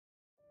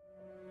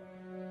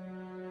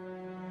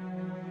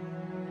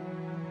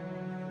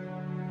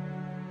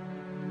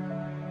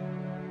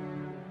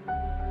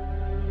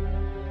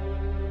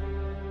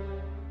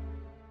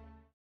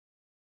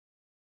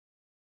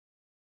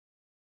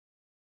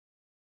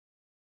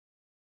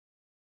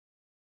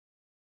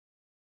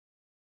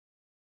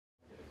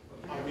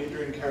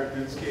Adrian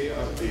Karatnycky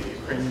of the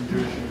Ukrainian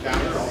Jewish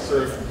Encounter. I'll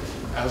serve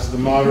as the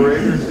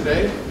moderator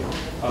today.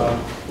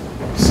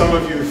 Some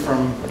of you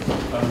from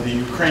the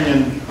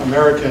Ukrainian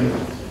American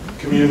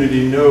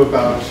community know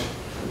about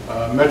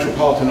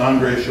Metropolitan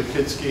Andrei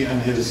Sheptytsky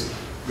and his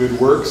good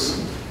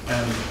works,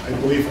 and I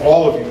believe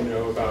all of you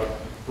know about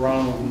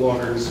Ronald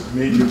Lauder's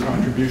major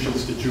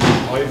contributions to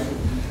Jewish life,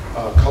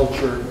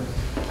 culture,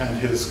 and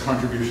his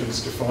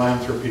contributions to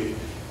philanthropy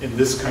in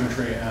this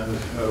country and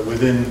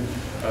within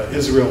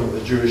Israel and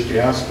the Jewish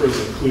diasporas,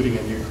 including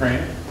in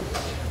Ukraine.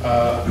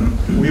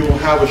 We will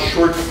have a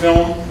short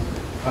film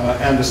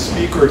and a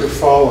speaker to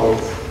follow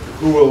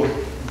who will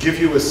give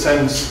you a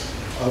sense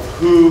of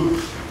who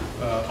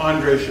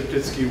Andrei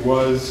Sheptytsky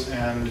was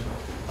and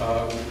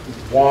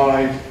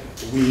why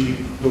we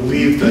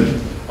believe that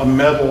a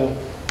medal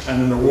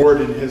and an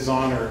award in his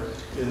honor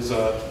is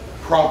a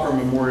proper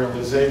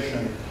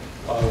memorialization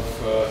of,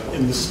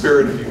 in the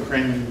spirit of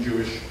Ukrainian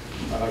Jewish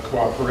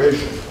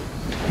cooperation.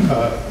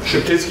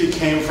 Sheptytsky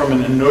came from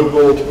an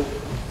ennobled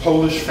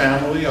Polish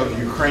family of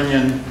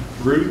Ukrainian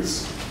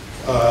roots.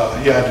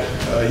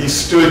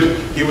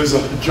 He was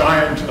a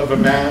giant of a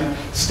man,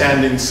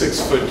 standing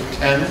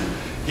 6'10".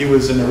 He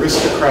was an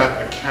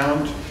aristocrat, a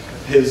count.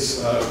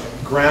 His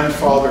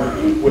grandfather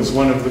was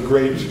one of the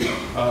great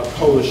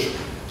Polish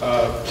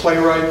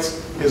playwrights.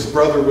 His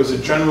brother was a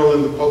general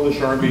in the Polish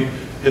army.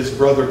 His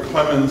brother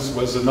Clemens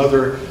was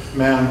another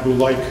man who,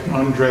 like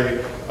Andrei,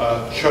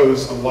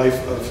 chose a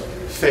life of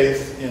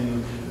faith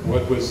in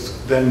what was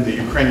then the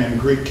Ukrainian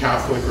Greek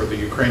Catholic or the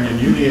Ukrainian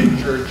Union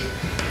Church.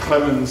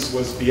 Clemens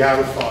was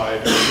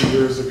beatified a few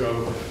years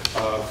ago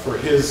for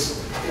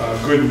his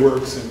good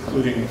works,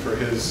 including for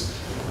his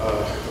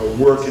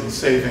work in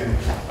saving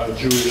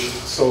Jewish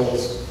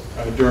souls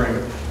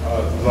during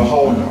the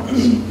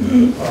Holocaust.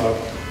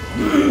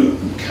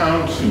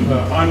 Count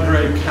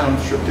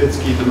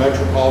Sheptytsky, the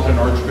Metropolitan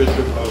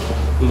Archbishop of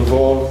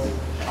Lvov,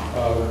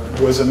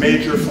 was a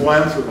major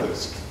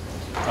philanthropist.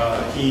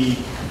 He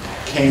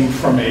came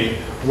from a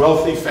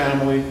wealthy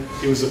family.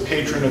 He was a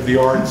patron of the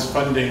arts,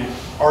 funding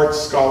arts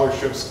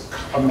scholarships,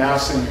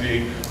 amassing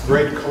a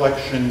great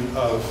collection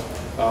of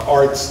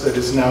arts that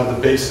is now the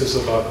basis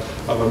of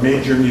a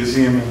major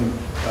museum in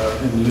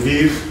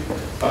Lviv.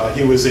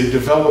 He was a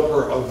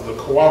developer of the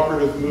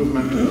cooperative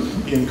movement.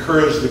 He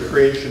encouraged the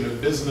creation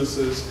of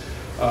businesses.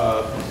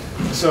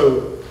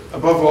 So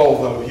above all,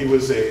 though, he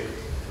was a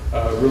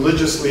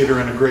religious leader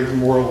and a great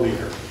moral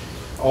leader.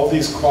 All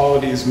these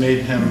qualities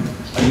made him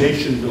a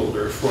nation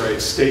builder for a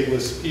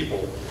stateless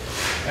people.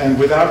 And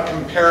without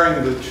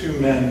comparing the two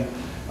men,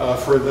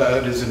 for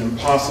that is an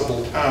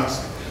impossible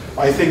task,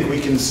 I think we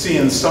can see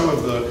in some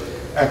of the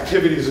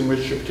activities in which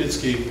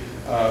Sheptytsky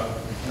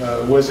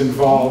was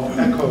involved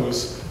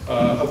echoes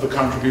of the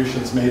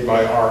contributions made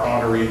by our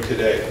honoree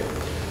today.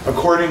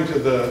 According to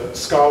the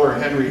scholar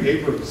Henry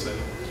Abramson,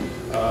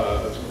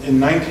 in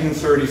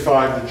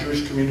 1935, the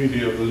Jewish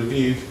community of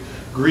Lviv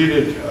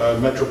greeted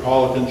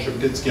Metropolitan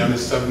Sheptytsky on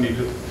his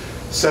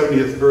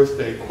 70th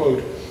birthday,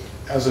 quote,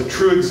 as a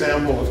true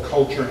example of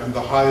culture and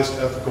the highest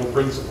ethical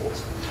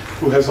principles,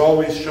 who has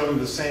always shown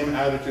the same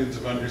attitudes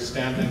of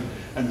understanding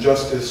and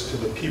justice to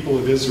the people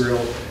of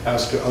Israel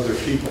as to other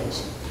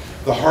peoples.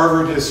 The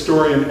Harvard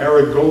historian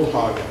Eric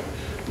Goldhagen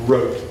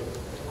wrote,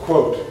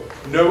 quote,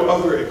 no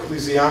other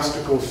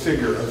ecclesiastical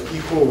figure of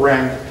equal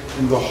rank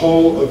in the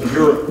whole of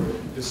Europe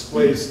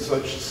displays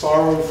such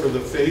sorrow for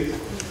the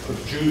faith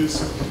of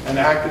Jews and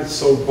acted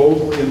so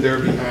boldly in their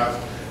behalf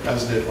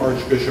as did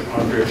Archbishop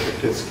Andrei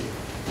Sheptytsky.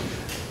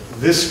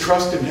 This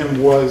trust in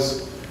him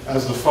was,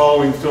 as the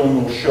following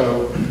film will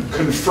show,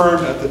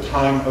 confirmed at the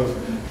time of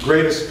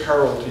greatest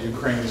peril to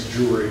Ukraine's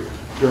Jewry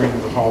during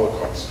the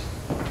Holocaust.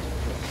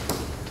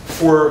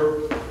 For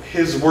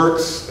his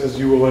works, as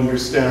you will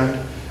understand,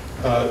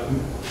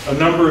 a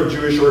number of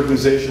Jewish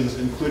organizations,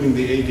 including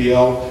the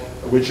ADL,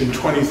 which in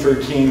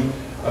 2013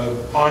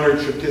 honored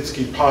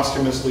Sheptytsky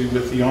posthumously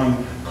with the Jan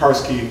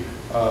Karski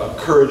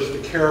Courage to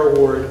Care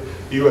Award,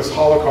 the U.S.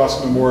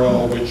 Holocaust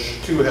Memorial, which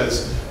too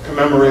has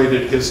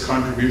commemorated his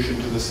contribution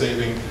to the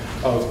saving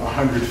of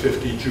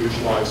 150 Jewish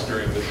lives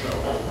during the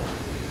show.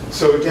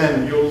 So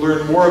again, you'll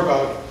learn more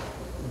about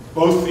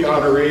both the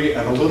honoree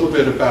and a little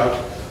bit about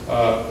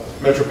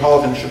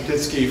Metropolitan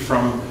Sheptytsky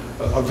from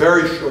a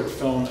very short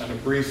film and a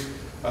brief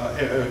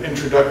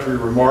introductory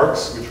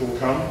remarks, which will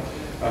come,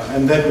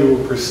 and then we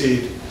will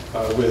proceed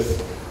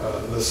with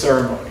the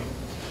ceremony.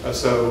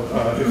 So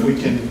if we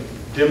can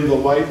dim the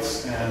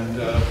lights and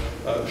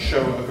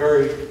show a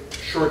very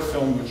short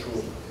film which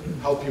will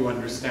help you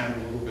understand a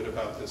little bit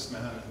about this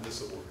man and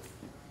this award.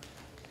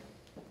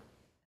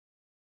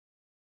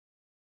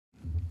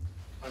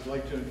 I'd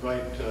like to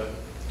invite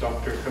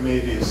Dr.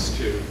 Chameides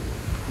to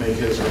make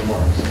his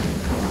remarks.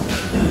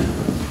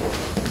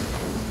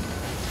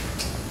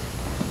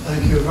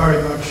 Thank you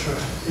very much,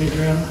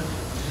 Adrian.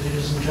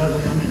 Ladies and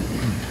gentlemen,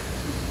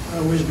 I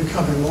always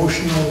become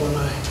emotional when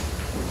I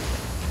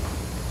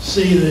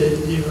see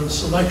the even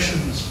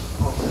selections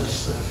of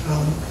this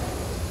film.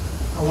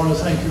 I want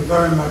to thank you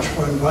very much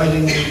for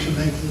inviting me to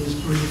make these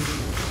brief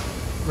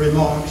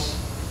remarks.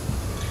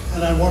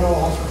 And I want to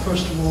offer,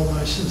 first of all,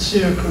 my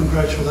sincere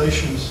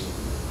congratulations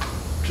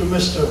to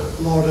Mr.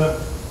 Lauder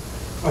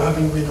for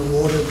having been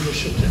awarded the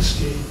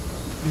Sheptytsky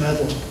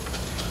Medal.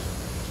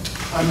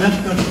 I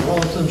met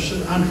Metropolitan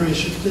Andrei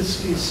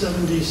Sheptytsky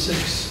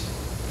 76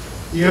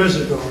 years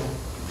ago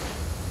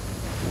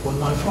when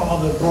my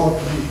father brought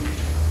me,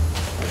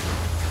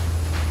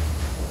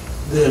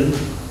 then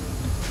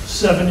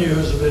 7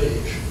 years of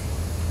age,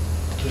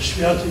 to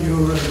Święty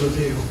Juraj in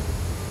Lviv,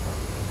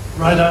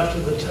 right after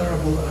the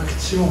terrible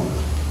Action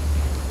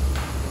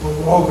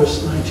of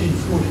August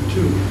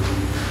 1942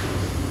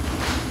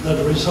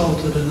 that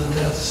resulted in the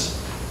deaths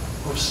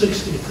of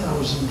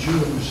 60,000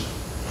 Jews,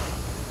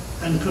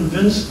 and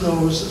convinced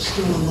those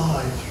still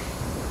alive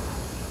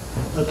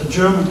that the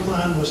German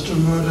plan was to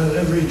murder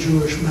every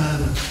Jewish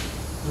man,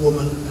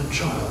 woman, and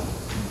child.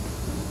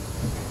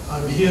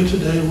 I'm here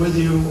today with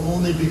you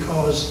only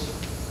because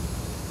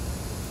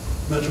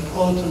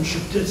Metropolitan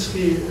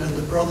Sheptytsky and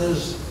the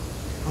brothers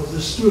of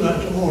the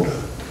Student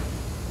Order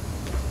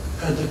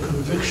had the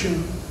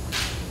conviction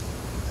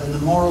and the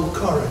moral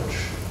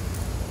courage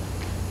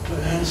to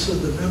answer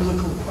the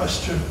biblical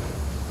question,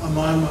 am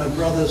I my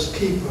brother's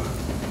keeper,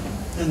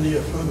 in the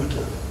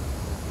affirmative.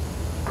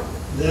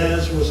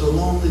 Theirs was a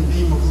lonely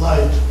beam of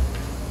light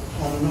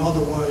on an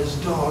otherwise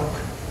dark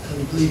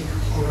and bleak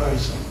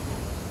horizon.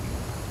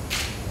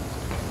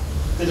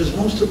 It is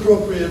most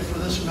appropriate for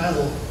this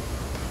medal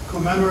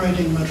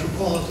commemorating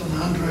Metropolitan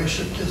Andrei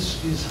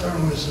Sheptytsky's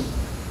heroism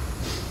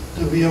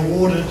to be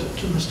awarded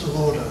to Mr.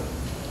 Lauder.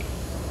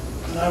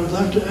 And I would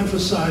like to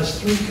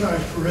emphasize 3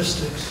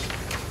 characteristics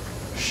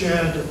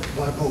shared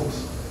by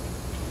both: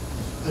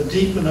 a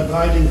deep and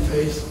abiding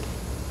faith,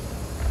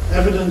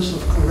 evidence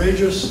of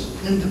courageous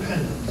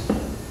independence,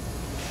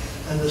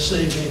 and the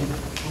saving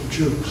of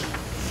Jews.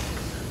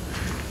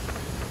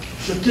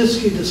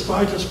 Sheptytsky,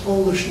 despite his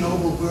Polish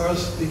noble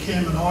birth,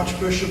 became an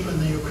archbishop in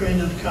the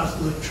Ukrainian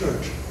Catholic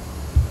Church,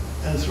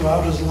 and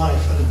throughout his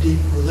life had a deep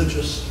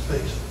religious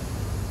faith.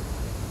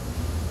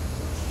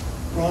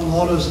 Ron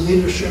Lauder's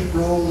leadership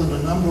role in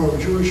a number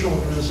of Jewish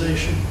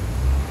organizations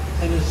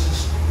and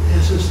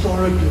his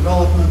historic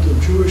development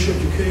of Jewish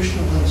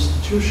educational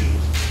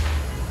institutions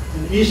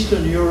in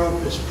Eastern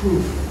Europe is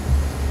proof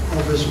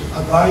of his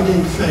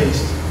abiding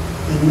faith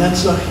in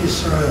Netzach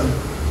Yisrael,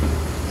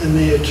 in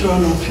the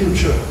eternal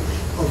future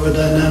of a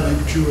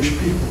dynamic Jewish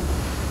people.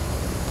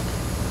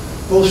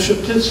 Both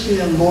Sheptytsky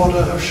and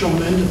Lauder have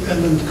shown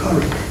independent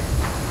courage.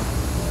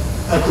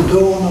 At the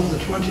dawn of the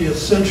 20th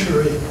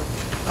century,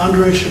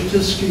 Andrei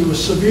Sheptytsky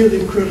was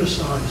severely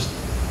criticized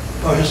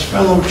by his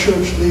fellow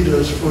church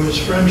leaders for his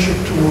friendship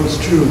towards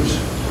Jews,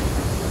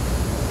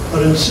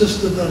 but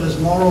insisted that his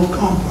moral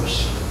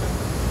compass,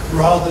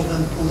 rather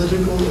than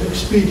political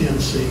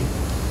expediency,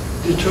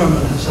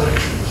 determine his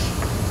actions.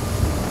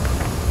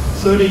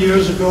 30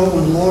 years ago,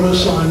 when Lauder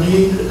saw a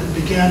need and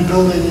began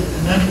building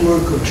a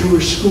network of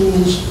Jewish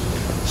schools,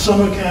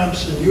 summer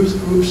camps, and youth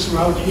groups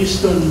throughout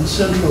Eastern and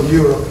Central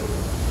Europe,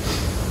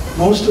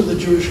 most of the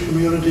Jewish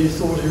community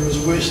thought he was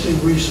wasting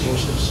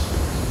resources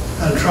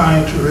and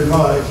trying to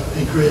revive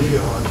a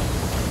graveyard.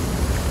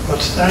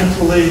 But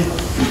thankfully,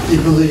 he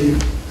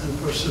believed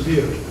and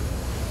persevered.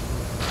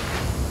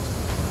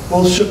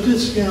 Both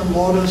Sheptytsky and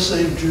Lauder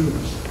saved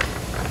Jews.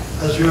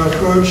 As you have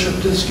heard,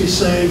 Sheptytsky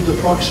saved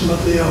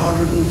approximately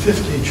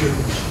 150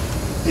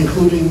 Jews,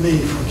 including me,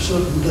 from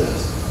certain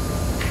death.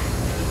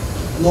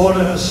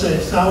 Lauder has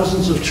saved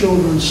thousands of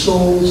children's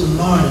souls and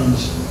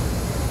minds,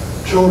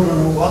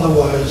 children who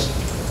otherwise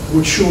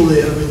would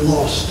surely have been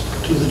lost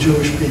to the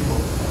Jewish people.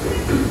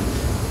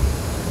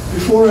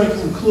 Before I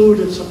conclude,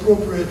 it's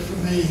appropriate for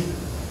me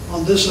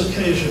on this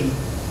occasion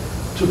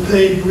to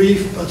pay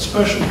brief but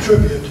special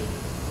tribute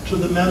to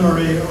the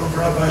memory of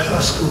Rabbi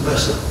Haskell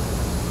Besser,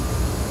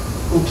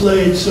 who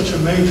played such a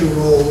major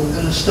role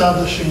in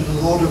establishing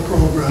the Lauder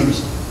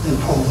programs in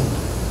Poland.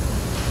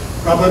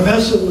 Rabbi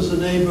Besser was a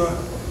neighbor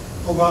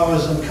of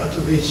ours in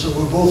Katowice,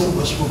 where both of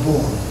us were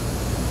born.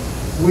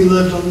 We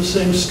lived on the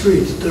same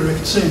street,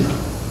 Dyrekcyna,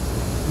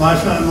 my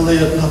family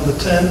at number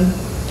 10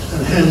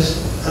 and his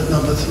at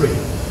number 3.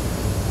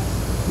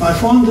 My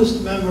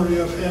fondest memory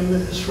of him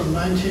is from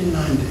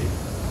 1990,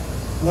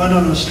 when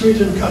on a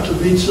street in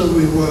Katowice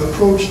we were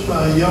approached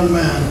by a young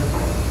man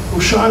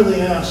who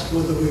shyly asked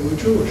whether we were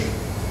Jewish.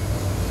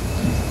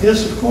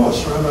 Yes, of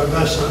course, Rabbi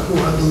Besser, who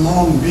had the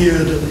long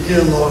beard and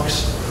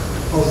earlocks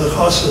of the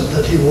chassid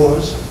that he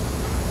was.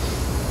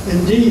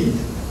 Indeed,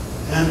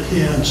 and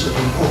he answered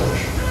in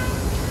Polish.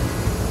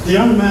 The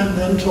young man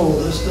then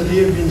told us that he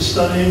had been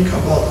studying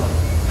Kabbalah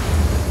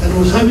and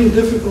was having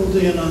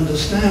difficulty in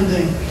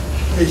understanding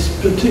a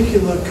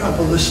particular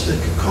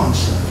Kabbalistic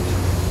concept.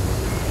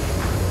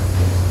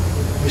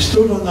 We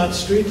stood on that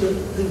street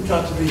in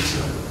Katowice,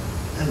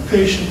 and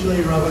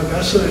patiently Rabbi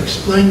Besser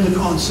explained the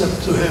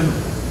concept to him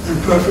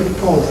in perfect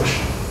Polish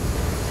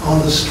on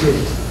the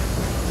street.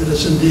 It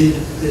is indeed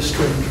a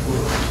strange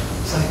world.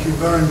 Thank you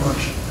very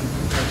much, and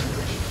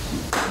congratulations.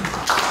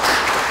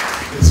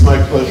 It's my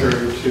pleasure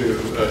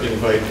to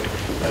invite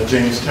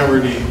James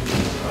Temerty,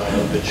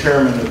 the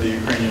chairman of the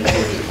Ukrainian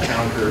Jewish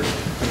Encounter,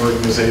 and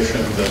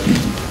organization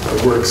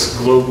that works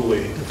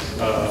globally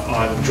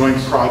on joint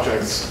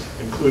projects,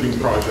 including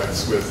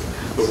projects with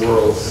the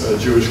World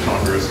Jewish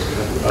Congress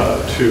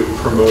to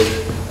promote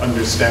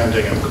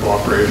understanding and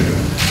cooperation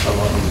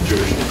among the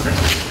Jewish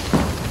Ukrainians.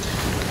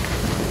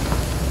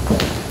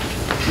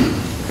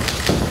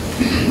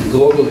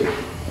 Globally,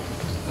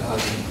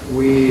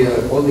 we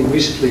only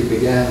recently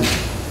began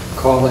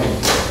calling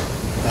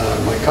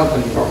my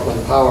company,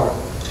 Metropolitan Power,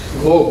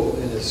 global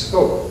in its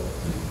scope.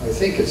 I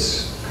think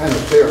it's kind of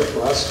fair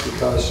for us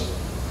because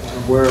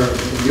we're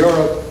in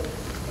Europe,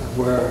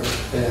 we're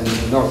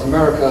in North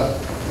America,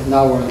 and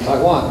now we're in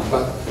Taiwan.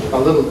 But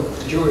our little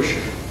Jewish,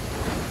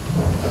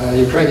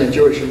 Ukrainian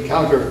Jewish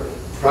Encounter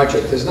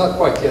project is not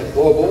quite yet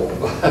global,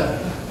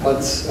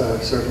 but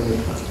certainly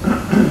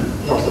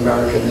North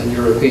American and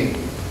European.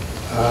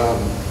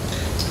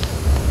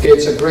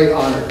 It's a great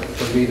honor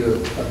for me to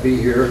be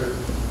here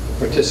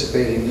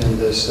participating in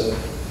this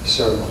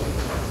ceremony.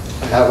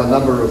 I have a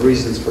number of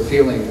reasons for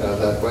feeling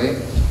that way.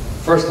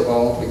 First of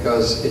all,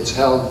 because it's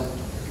held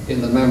in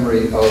the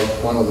memory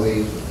of one of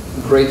the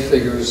great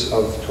figures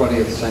of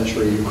 20th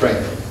century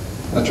Ukraine,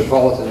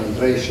 Metropolitan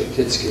Andrei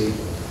Sheptytsky,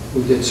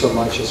 who did so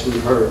much, as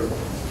we've heard,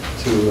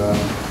 to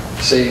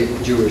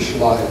save Jewish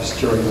lives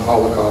during the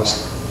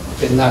Holocaust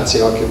in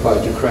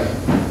Nazi-occupied Ukraine.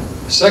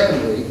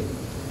 Secondly,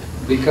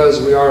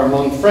 because we are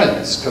among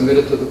friends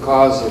committed to the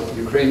cause of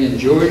Ukrainian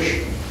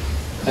Jewish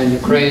and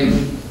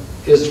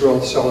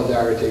Ukraine-Israel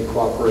solidarity,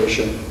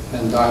 cooperation,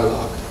 and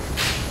dialogue.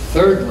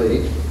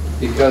 Thirdly,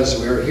 because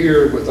we're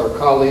here with our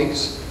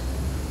colleagues,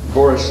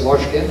 Borys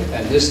Lozhkin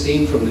and his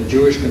team from the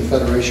Jewish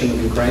Confederation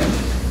of Ukraine,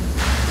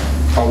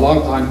 our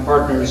longtime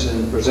partners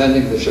in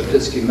presenting the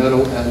Sheptytsky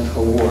Medal and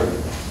Award,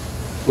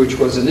 which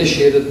was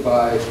initiated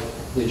by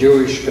the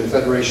Jewish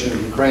Confederation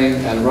of Ukraine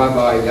and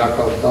Rabbi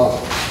Yaakov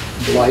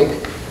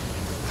Blake.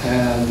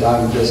 And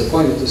I'm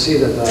disappointed to see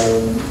that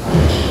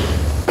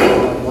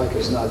Blake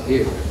is not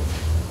here.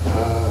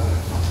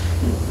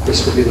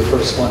 This will be the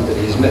first one that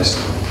he's missed,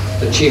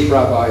 the chief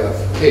rabbi of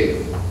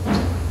Kyiv.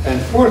 And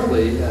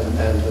fourthly,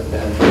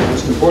 and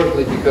most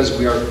importantly, because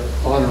we are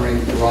honoring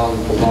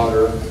Ronald,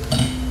 Lauder,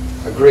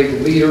 a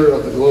great leader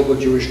of the global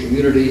Jewish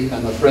community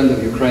and a friend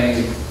of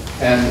Ukraine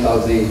and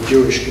of the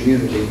Jewish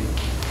community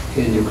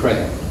in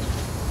Ukraine.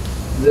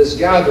 This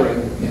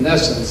gathering, in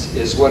essence,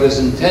 is what is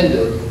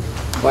intended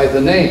by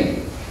the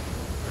name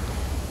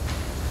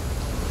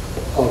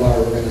of our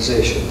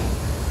organization,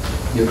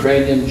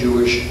 Ukrainian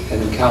Jewish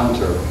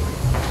Encounter.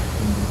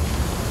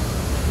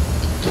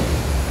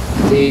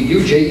 The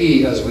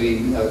UJE, as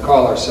we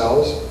call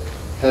ourselves,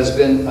 has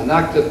been an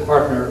active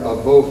partner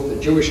of both the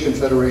Jewish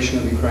Confederation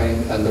of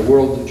Ukraine and the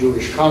World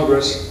Jewish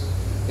Congress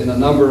in a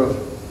number of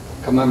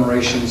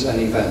commemorations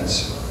and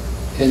events.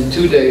 In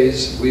 2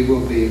 days, we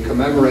will be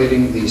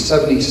commemorating the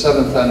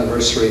 77th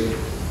anniversary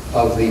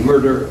of the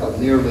murder of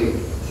nearly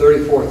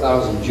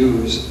 34,000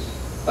 Jews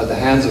at the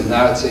hands of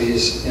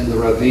Nazis in the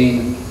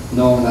ravine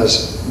known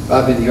as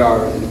Babin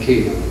Yar in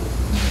Kyiv.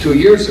 2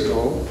 years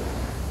ago,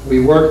 we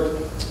worked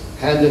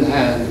hand in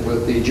hand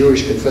with the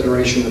Jewish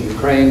Confederation of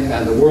Ukraine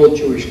and the World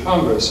Jewish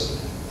Congress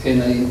in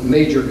a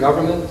major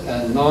government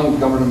and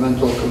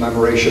non-governmental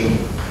commemoration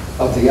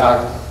of the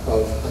act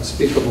of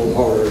unspeakable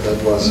horror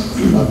that was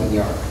Babin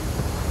Yar.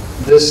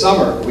 This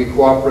summer, we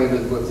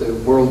cooperated with the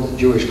World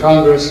Jewish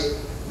Congress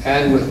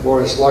and with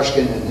Borys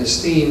Lozhkin and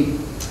his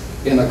team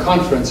in a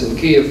conference in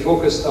Kyiv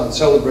focused on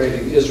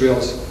celebrating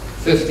Israel's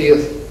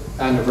 50th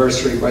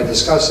anniversary by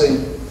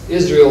discussing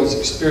Israel's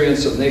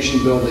experience of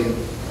nation building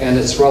and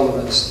its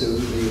relevance to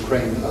the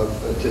Ukraine of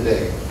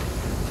today.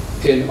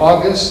 In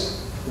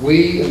August,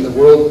 we and the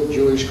World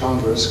Jewish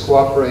Congress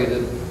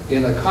cooperated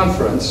in a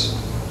conference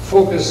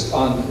focused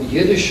on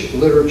Yiddish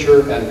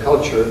literature and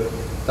culture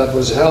that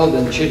was held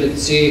in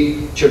Chameides,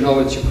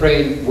 Chameides,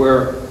 Ukraine,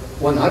 where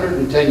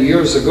 110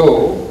 years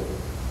ago,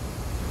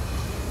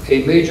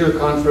 a major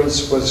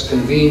conference was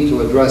convened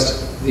to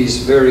address these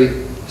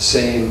very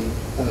same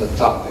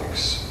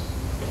topics.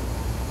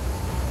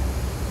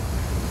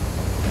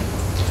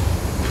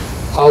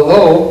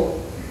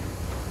 Although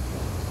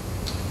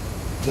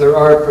there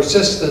are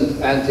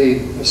persistent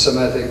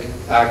anti-Semitic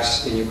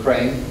acts in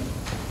Ukraine,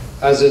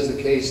 as is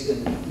the case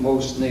in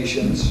most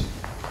nations,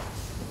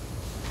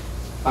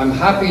 I'm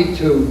happy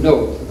to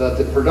note that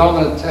the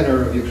predominant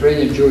tenor of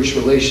Ukrainian Jewish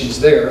relations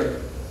there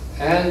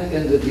and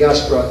in the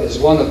diaspora is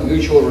one of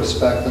mutual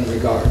respect and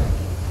regard.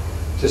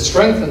 To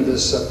strengthen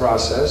this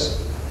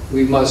process,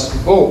 we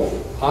must both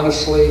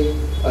honestly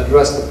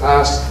address the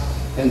past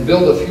and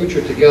build a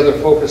future together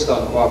focused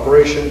on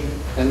cooperation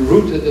and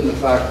rooted in the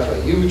fact that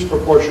a huge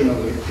proportion of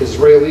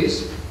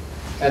Israelis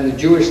and the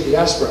Jewish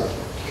diaspora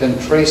can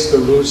trace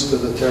their roots to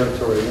the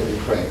territory of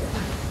Ukraine.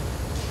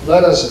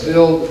 Let us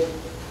build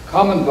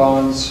common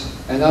bonds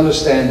and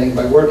understanding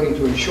by working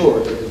to ensure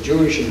that the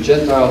Jewish and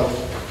Gentile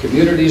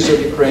communities of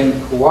Ukraine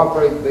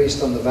cooperate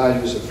based on the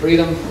values of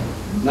freedom,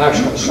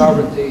 national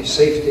sovereignty,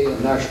 safety,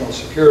 and national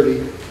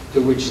security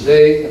to which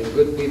they and the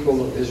good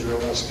people of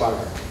Israel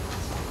aspire.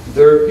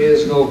 There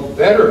is no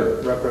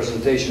better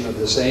representation of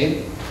the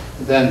same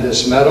than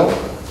this medal,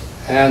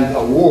 and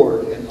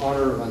award in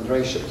honor of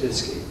Andrei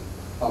Sheptytsky,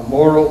 a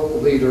moral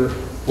leader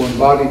who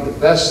embodied the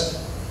best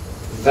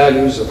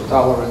values of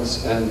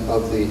tolerance and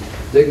of the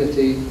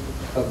dignity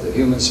of the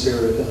human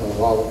spirit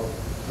of all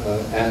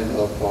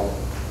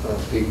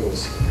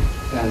peoples.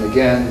 And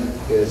again,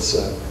 it's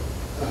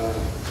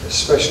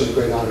especially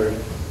great honor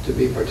to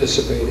be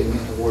participating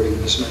in awarding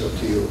this medal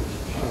to you,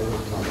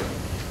 Lauder.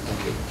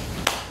 Thank you.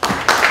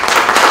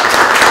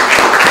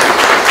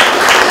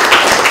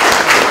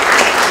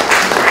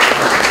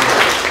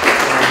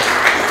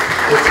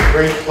 It's a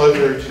great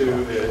pleasure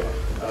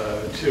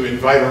to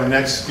invite our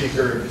next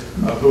speaker,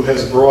 who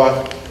has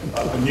brought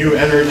a new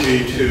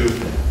energy to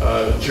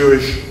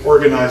Jewish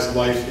organized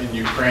life in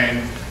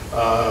Ukraine,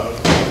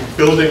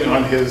 building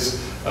on his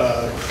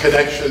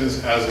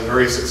connections as a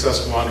very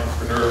successful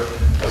entrepreneur,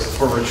 as a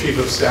former chief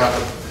of staff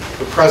of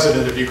the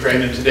president of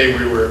Ukraine. And today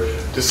we were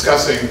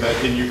discussing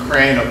that in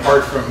Ukraine,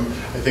 apart from,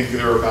 I think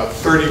there are about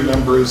 30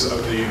 members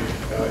of the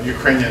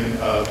Ukrainian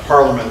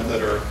parliament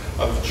that are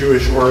of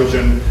Jewish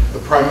origin. The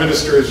prime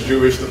minister is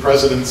Jewish. The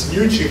president's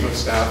new chief of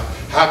staff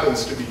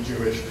happens to be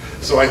Jewish.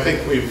 So I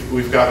think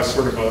we've got a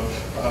sort of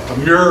a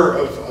mirror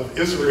of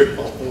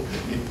Israel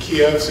in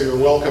Kiev. So you're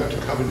welcome to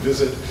come and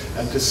visit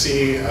and to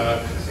see a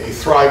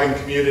thriving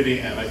community.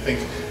 And I think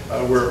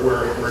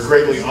we're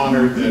greatly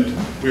honored that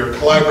we are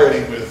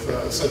collaborating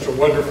with such a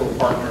wonderful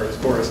partner as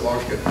Borys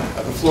Lozhkin.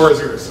 The floor is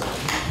yours.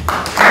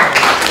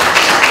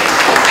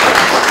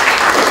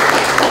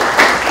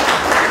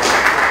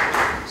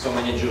 So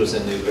many Jews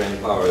in Ukraine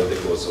power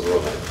because of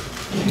Rodal.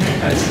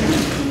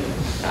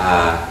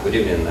 Good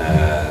evening,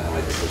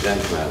 ladies and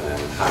gentlemen,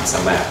 and Chag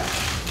Sameach.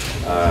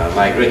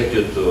 My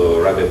gratitude to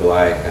Rabbi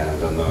Blaik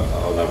and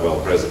Honorable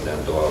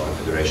President of our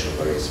Confederation,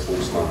 Borys,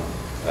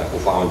 who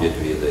founded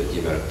with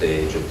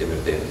Temerty,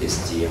 Temerty and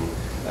his team,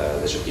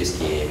 the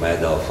Sheptytsky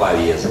medal 5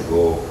 years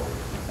ago.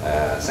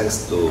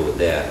 Thanks to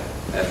their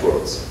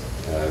efforts,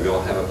 we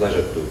all have a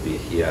pleasure to be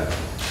here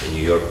in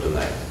New York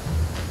tonight.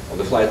 On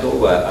the flight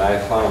over, I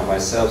found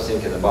myself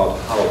thinking about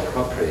how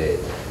appropriate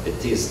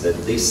it is that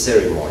this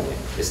ceremony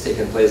is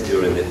taking place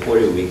during the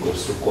Holy Week of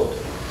Sukkot.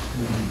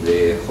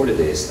 The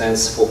holiday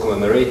stands for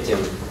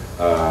commemorating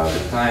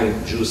the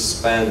time Jews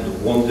spend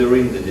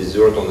wandering the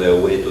desert on their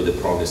way to the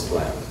Promised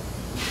Land.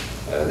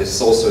 This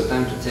is also a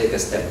time to take a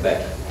step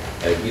back,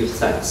 give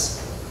thanks.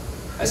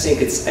 I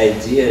think it's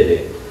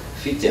ideally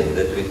fitting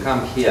that we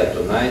come here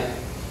tonight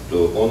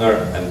to honor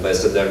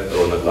Ambassador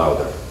Ronald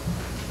Lauder.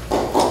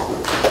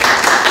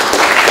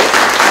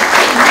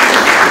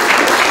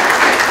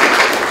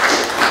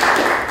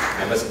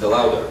 Ambassador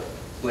Lauder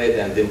played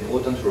an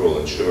important role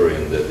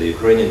ensuring that the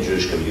Ukrainian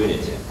Jewish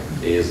community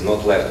is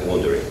not left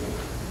wandering.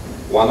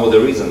 One of the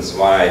reasons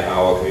why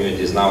our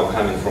community is now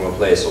coming from a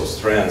place of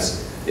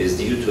strength is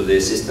due to the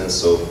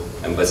assistance of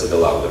Ambassador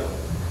Lauder.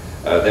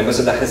 The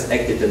ambassador has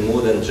acted in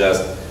more than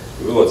just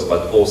words,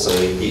 but also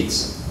in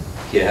deeds.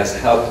 He has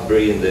helped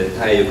bring the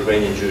entire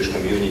Ukrainian Jewish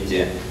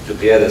community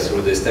together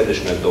through the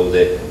establishment of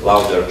the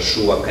Lauder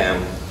Shua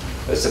camp,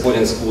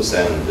 supporting schools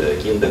and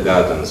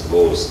kindergartens,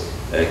 both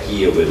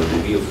Kiev and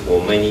Lviv,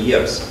 for many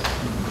years.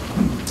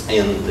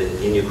 And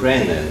in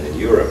Ukraine and in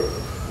Europe,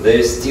 there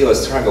is still a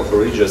struggle for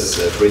religious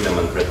freedom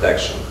and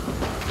protection.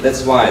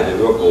 That's why the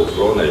work of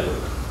Ronald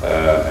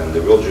and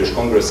the World Jewish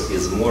Congress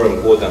is more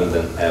important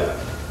than ever.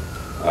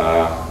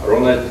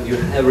 Ronald, you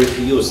have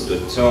refused to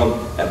turn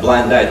a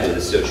blind eye to the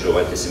search of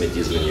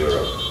anti-Semitism in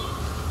Europe.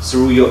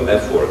 Through your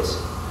efforts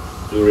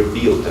to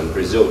rebuild and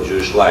preserve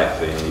Jewish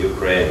life in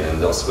Ukraine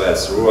and elsewhere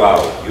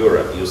throughout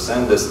Europe, you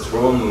send a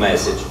strong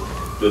message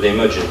to the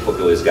emerging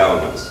populist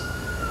governments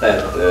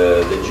that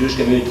the Jewish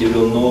community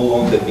will no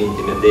longer be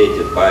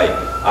intimidated by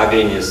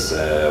ugliness,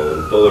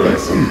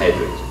 intolerance and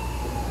hatred.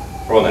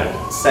 Ronald,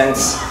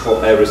 thanks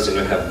for everything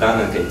you have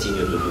done and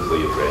continue to do for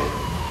Ukraine.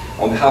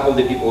 On behalf of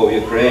the people of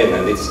Ukraine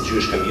and its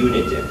Jewish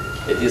community,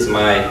 it is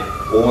my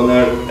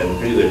honor and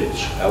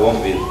privilege,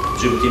 along with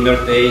Jim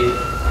Temerty,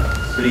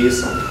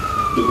 please,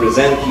 to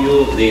present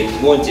you the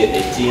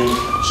 2018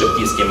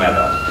 Sheptytsky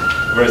medal.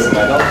 Where is the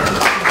medal?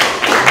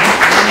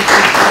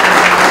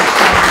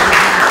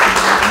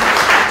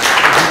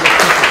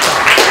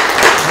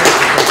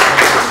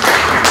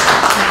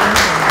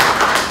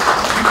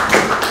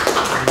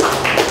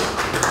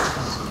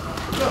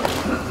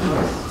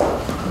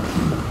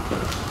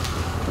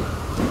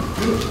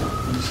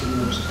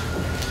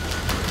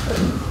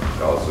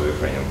 Also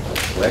Ukrainian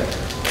flag.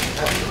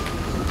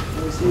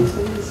 You see, this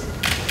is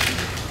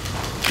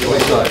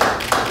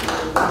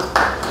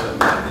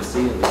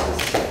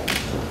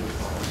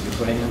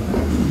Ukrainian.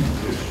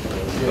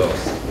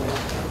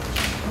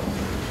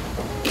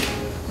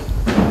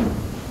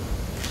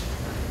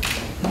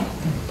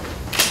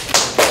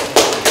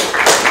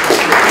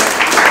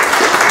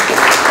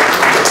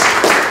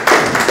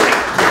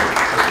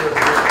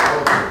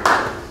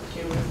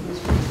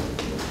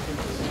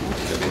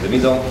 In the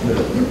middle.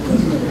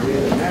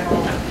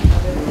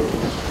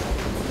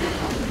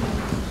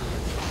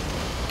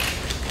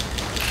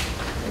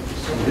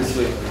 This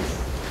way.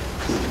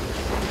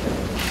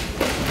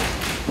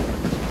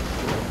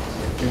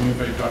 we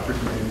invite Dr.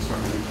 Chameides,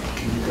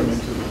 can you come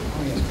into the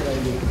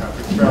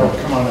topic? Berel,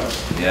 come on up.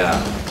 Yeah.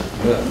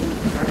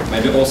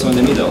 Maybe also in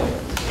the middle.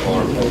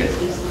 Or okay.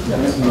 Can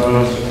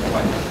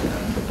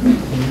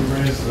you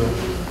raise the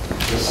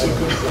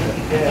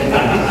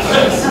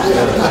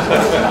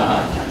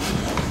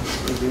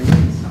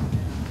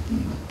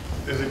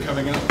Is it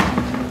coming up?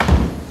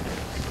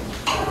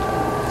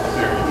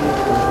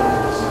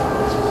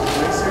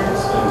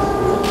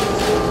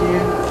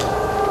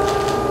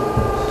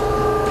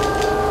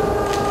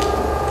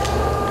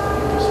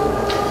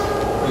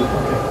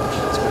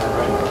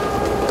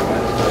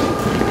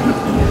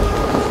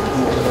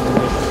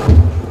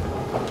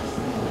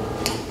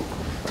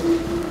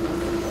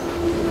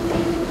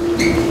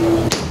 There you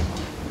go.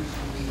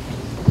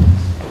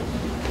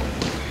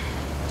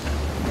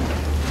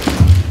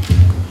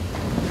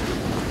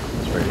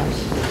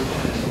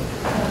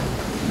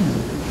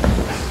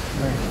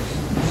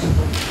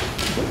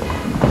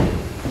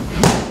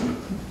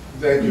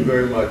 Thank you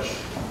very much.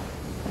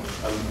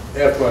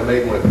 After I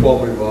make my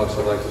formal remarks,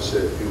 I'd like to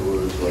say a few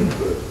words if I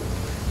could.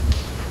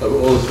 But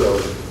also,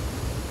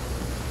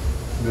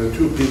 there are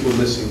two people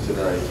missing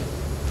tonight.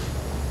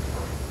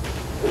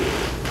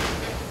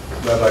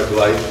 Rabbi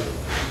Blight,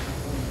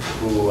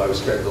 who I've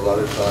spent a lot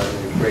of time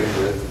in Ukraine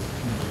with,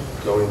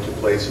 going to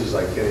places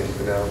I can't even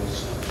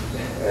pronounce,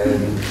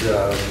 and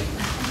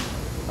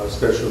how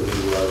special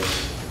he was,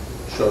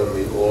 showing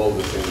me all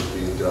the things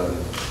being done,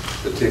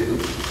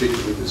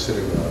 particularly the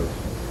synagogue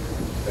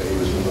that he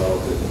was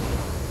involved in.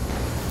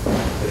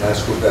 And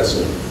Haskell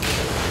Besson,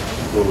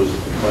 who was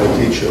my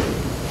teacher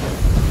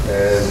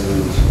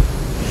and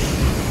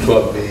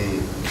taught me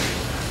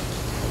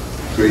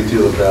a great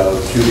deal about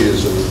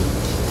Judaism,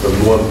 but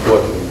more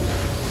important,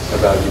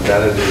 about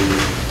humanity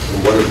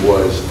and what it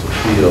was to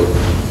feel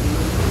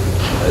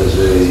as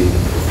a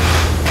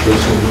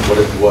person, what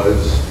it was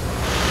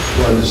to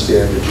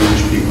understand the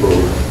Jewish people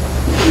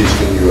of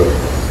Eastern Europe.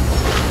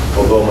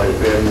 Although my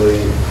family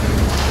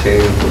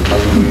came from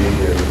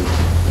Hungary and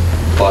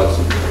parts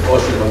of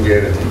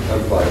Austrian-Hungarian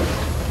Empire,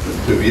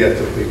 we've yet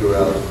to figure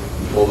out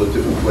all the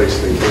different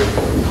places they came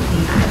from.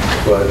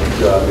 But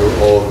they were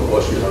all the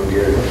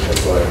Austrian-Hungarian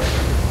Empire.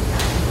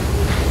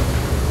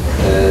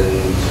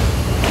 And,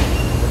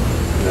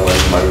 you know,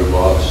 that's my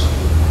remarks.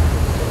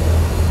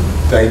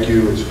 Thank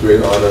you. It's a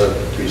great honor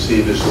to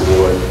receive this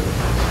award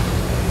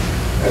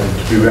and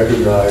to be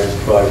recognized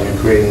by the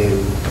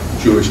Ukrainian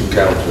Jewish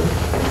Encounter.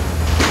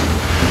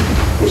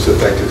 I wish to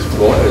thank its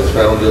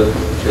founder,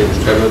 James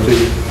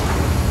Temerty,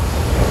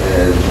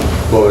 and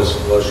Borys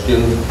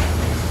Lozhkin,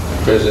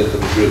 President of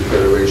the Jewish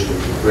Federation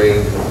of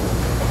Ukraine.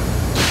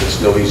 It's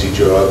no easy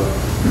job.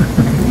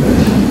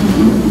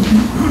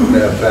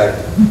 Matter of fact,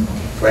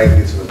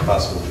 frankly, it's an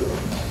impossible job.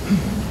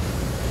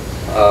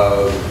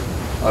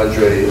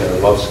 Andrei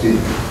Lozhkin,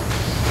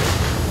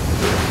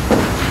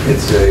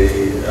 it's a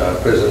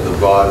President of the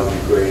Board of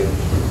Ukraine,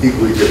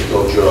 equally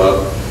difficult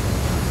job.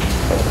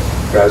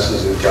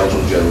 President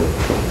Council General.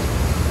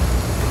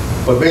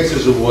 What makes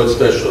this award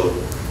special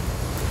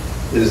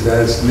is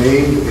that it's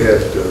named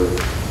after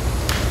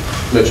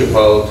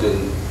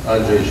Metropolitan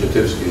Andrei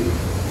Sheptytsky,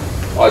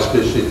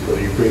 Archbishop of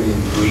the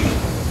Ukrainian Greek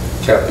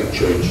Catholic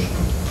Church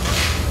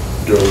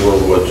during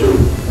World War II.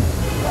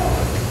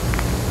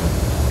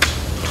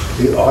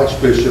 The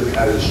Archbishop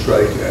had to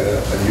strike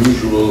an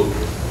unusual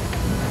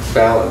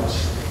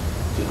balance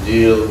to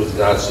deal with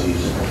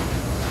Nazis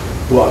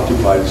who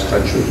occupied this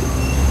country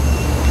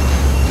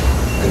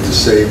and to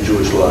save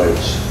Jewish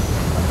lives.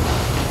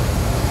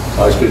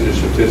 Archbishop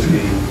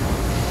Sheptytsky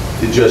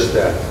did just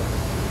that.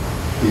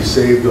 He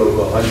saved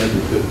over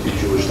 150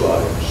 Jewish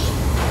lives.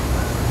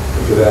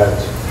 And for that,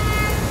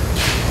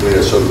 we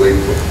are so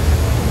grateful.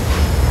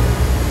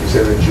 He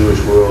said in the Jewish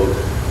world,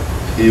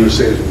 he who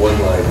saves one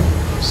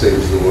life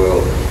saves the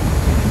world.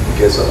 He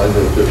gets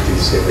 150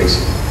 savings.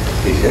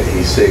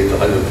 He saved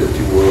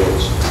 150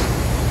 worlds.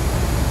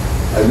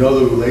 I know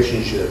the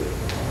relationship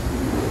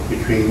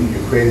between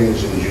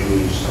Ukrainians and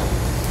Jews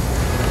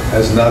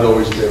has not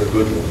always been a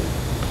good one.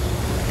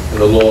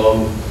 And a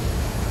long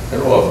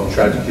and often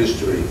tragic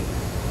history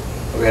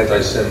of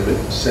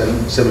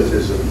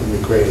anti-Semitism in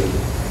Ukraine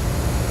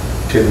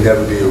can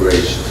never be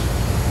erased.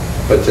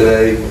 But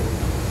today,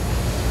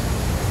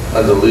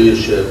 under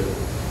leadership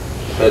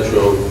of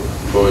Petro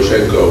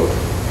Poroshenko,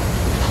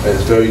 and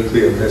its very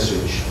clear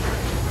message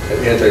that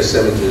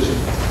anti-Semitism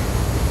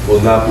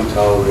will not be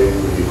tolerated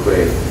in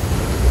Ukraine.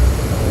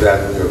 That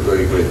we are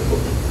very grateful.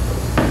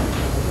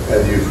 And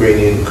the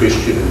Ukrainian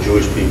Christian and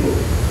Jewish people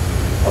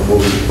are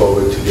moving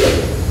forward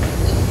together.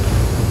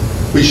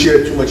 We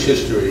share too much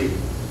history,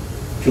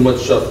 too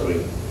much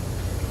suffering,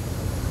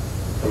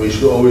 and we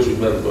should always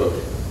remember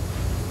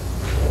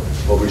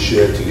what we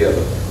shared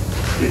together.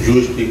 The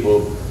Jewish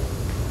people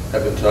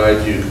have been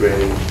tied to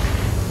Ukraine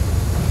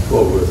for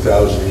over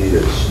 1,000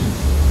 years.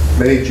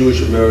 Many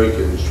Jewish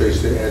Americans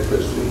trace their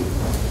ancestry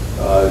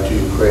to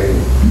Ukraine.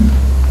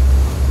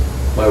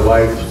 My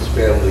wife's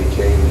family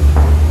came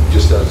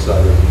just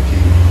outside of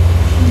Kyiv.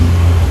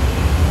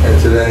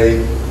 And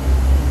today,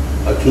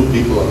 our two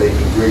people are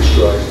making great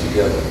strides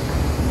together.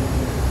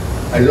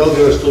 I know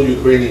there are still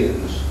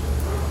Ukrainians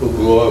who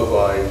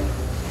glorify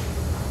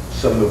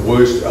some of the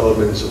worst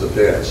elements of the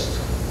past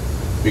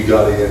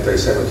regarding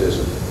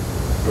anti-Semitism,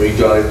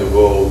 regarding the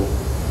role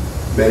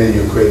many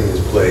Ukrainians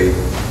played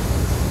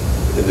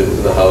in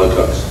the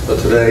Holocaust. But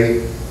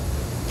today,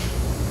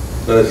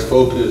 let us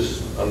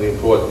focus on the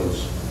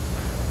importance,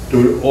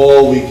 doing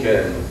all we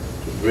can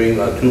to bring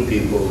our two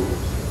people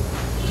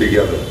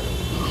together.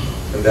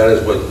 And that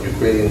is what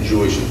Ukrainian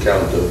Jewish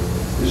Encounter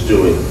is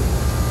doing.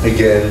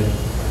 Again,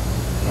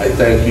 I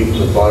thank you from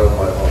the bottom of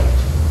my heart.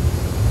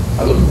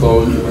 I look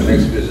forward to my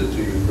next visit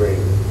to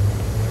Ukraine.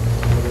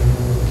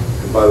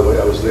 And by the way,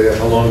 I was there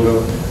how long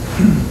ago?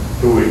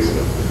 2 weeks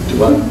ago.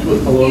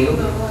 How long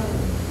ago?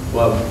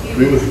 Well,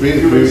 3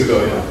 weeks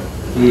ago, yeah.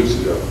 3 weeks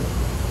ago.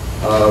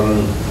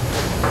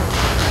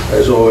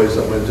 As always,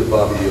 I went to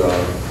Babi Yar,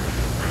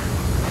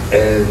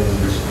 and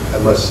I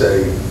must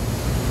say,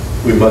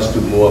 we must do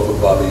more for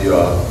Babi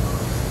Yar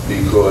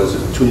because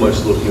it's too much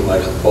looking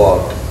like a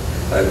park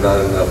and not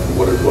enough of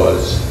what it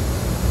was.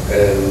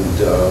 And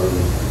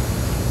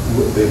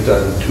they've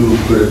done too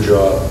good a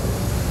job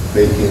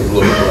making it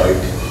look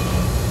like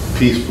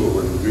peaceful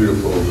and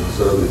beautiful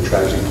instead of the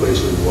tragic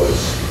place it was.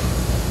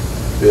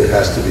 There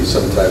has to be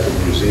some type of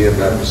museum,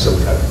 not some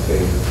type of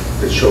thing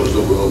that shows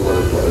the world what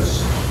it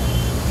was.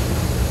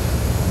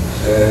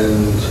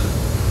 And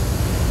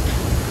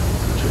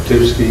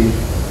Sheptytsky,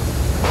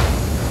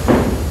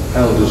 I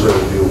don't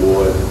deserve the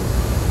award,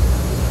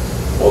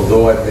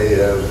 although I may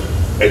have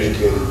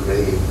educated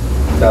many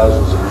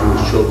thousands of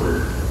Jewish children.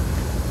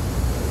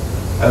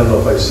 I don't know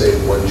if I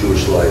saved one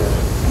Jewish life,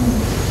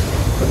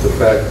 but the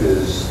fact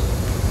is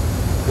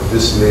that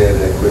this man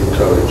had great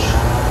courage,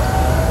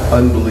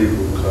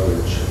 unbelievable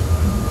courage,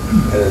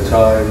 at a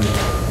time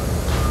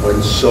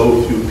when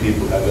so few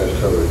people have that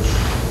courage,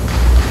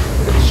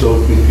 and so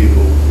few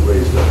people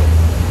raised up,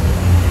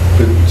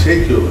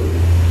 particularly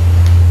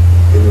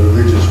in the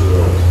religious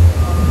world.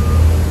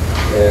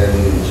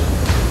 And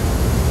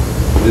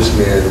this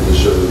man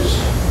deserves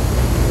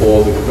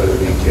all the credit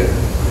he can.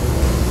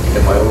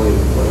 And my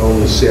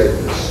only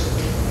sadness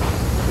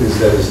is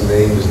that his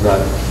name is not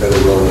very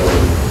well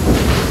known.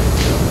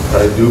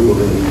 I do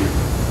believe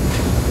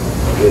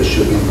there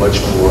should be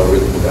much more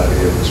written about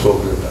him,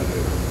 spoken about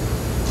him.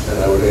 And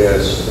I would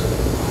ask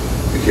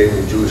the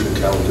Canadian Jewish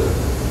Encounter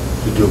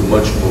to do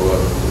much more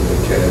than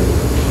they can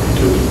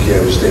to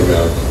carry his name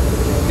out,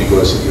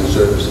 because he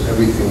deserves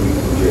everything we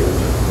can give.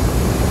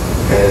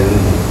 And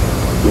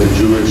the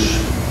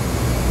Jewish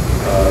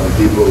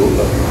people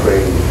of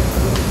Ukraine,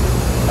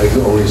 I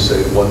can only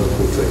say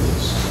wonderful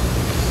things.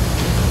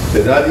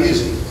 They're not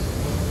easy.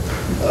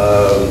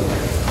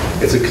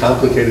 It's a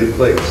complicated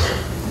place.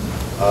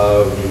 I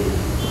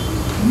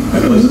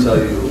must tell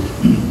you,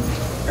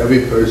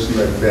 every person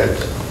I've met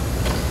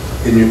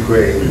in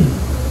Ukraine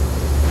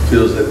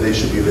feels that they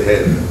should be the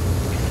head.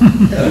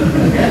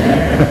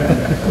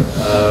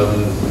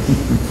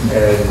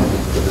 And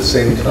at the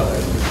same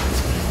time,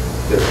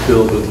 they're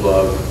filled with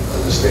love,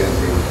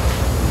 understanding,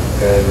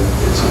 and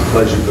it's a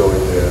pleasure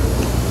going there.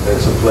 And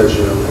it's a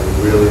pleasure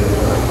and really a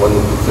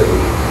wonderful thing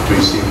to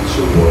receive this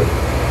award.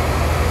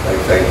 I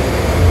thank you.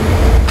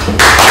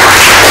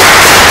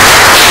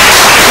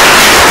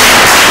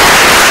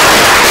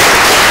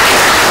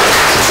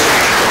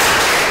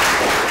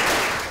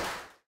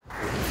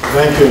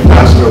 Thank you,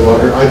 Ambassador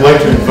Lauder. I'd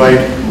like to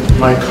invite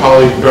my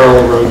colleague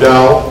Berel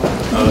Rodal,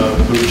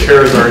 who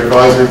chairs our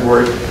advisory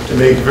board, to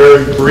make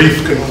very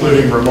brief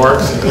concluding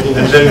remarks, and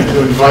then to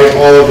invite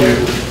all of you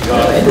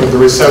for the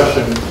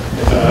reception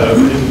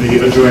in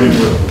the adjoining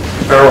room.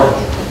 Berel.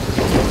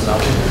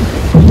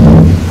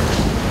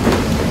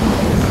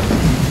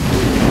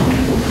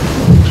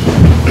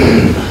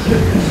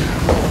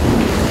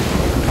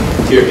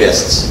 Dear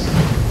guests,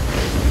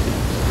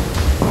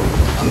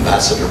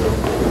 Ambassador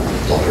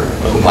Lauder,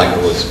 whom I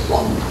know as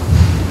Ronald,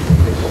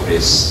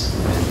 Borys,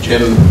 and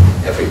Jim,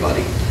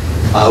 everybody.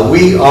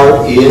 We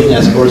are in,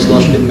 as Borys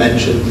Lozhkin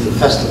mentioned, the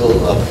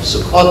festival of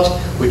Sukkot,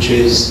 which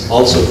is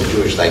also the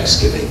Jewish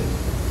Thanksgiving.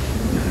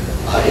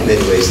 In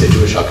many ways, the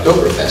Jewish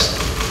Oktoberfest.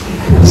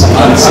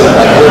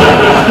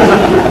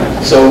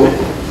 So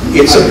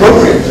it's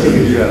appropriate.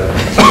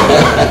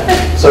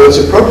 So it's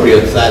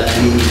appropriate that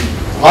we,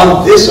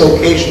 on this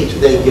occasion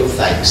today, give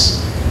thanks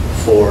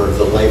for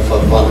the life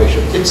of Andrei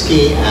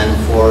Sheptytsky and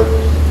for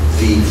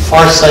the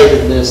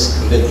farsightedness,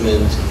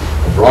 commitment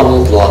of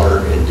Ronald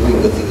Lauder in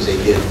doing the things they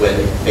did when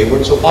they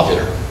weren't so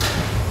popular.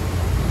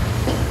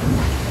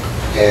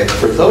 And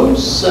for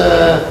those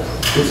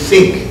who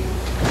think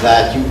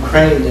that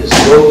Ukraine is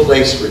no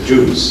place for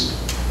Jews,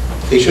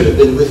 they should have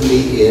been with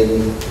me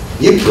in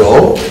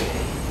Dnipro,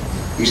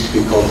 used to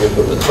be called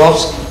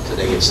Dnipropetrovsk,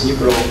 today it's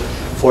Dnipro,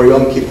 for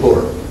Yom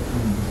Kippur.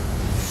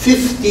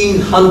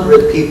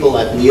 1,500 people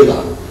at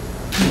Nila,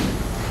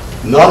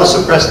 not a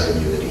suppressed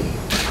community,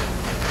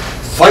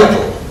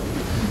 vital,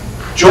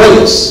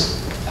 joyous,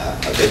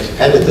 a bit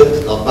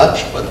penitent, not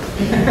much, but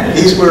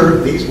these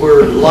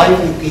were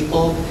lively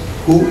people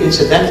who,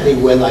 incidentally,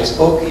 when I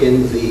spoke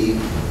in the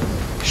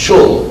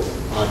shul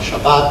on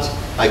Shabbat,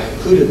 I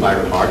concluded my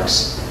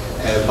remarks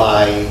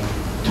by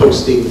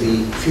toasting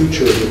the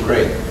future of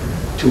Ukraine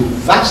to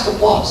vast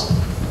applause.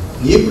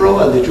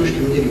 Dnipro and the Jewish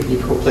community of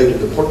Dnipro played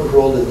an important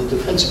role in the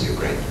defense of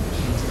Ukraine.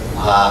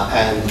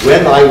 And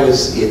when I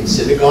was in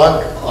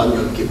synagogue on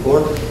Yom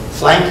Kippur,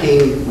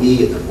 flanking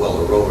me,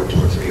 well, a row or two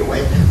or three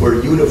away,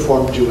 were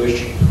uniformed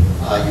Jewish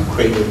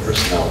Ukrainian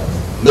personnel,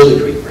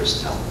 military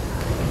personnel.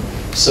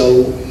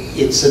 So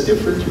it's a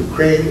different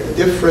Ukraine, a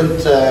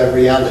different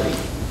reality.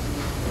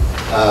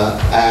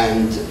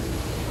 And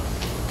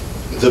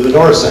the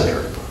Menorah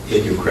Center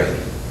in Ukraine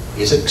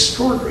is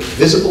extraordinary,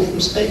 visible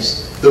from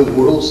space. The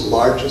world's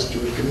largest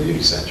Jewish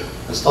community center,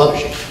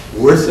 astonishing,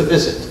 worth a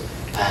visit.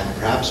 And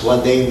perhaps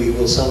one day we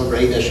will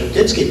celebrate a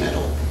Sheptytsky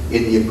medal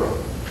in Dnipro.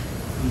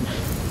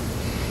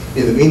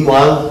 In the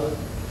meanwhile,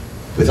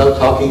 without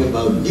talking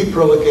about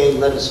Dnipro again,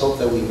 let us hope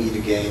that we meet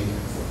again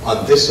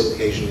on this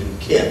occasion in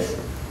Kiev.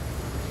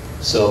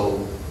 So,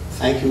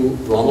 thank you,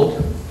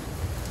 Ronald.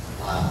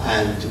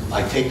 And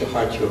I take to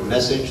heart your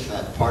message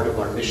that part of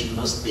our mission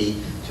must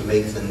be to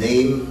make the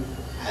name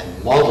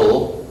and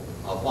model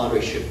of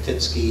Andrei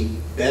Sheptytsky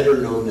better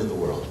known in the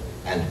world.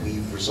 And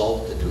we've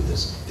resolved to do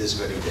this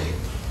very day.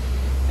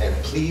 And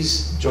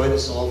please join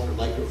us all for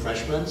light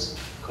refreshments,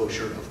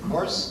 kosher of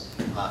course,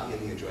 in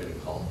the adjoining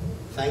hall.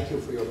 Thank you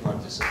for your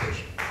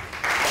participation.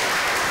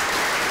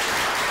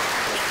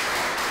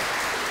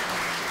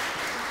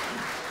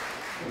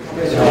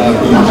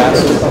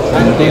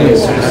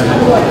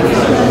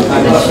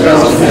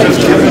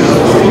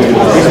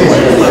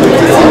 I'm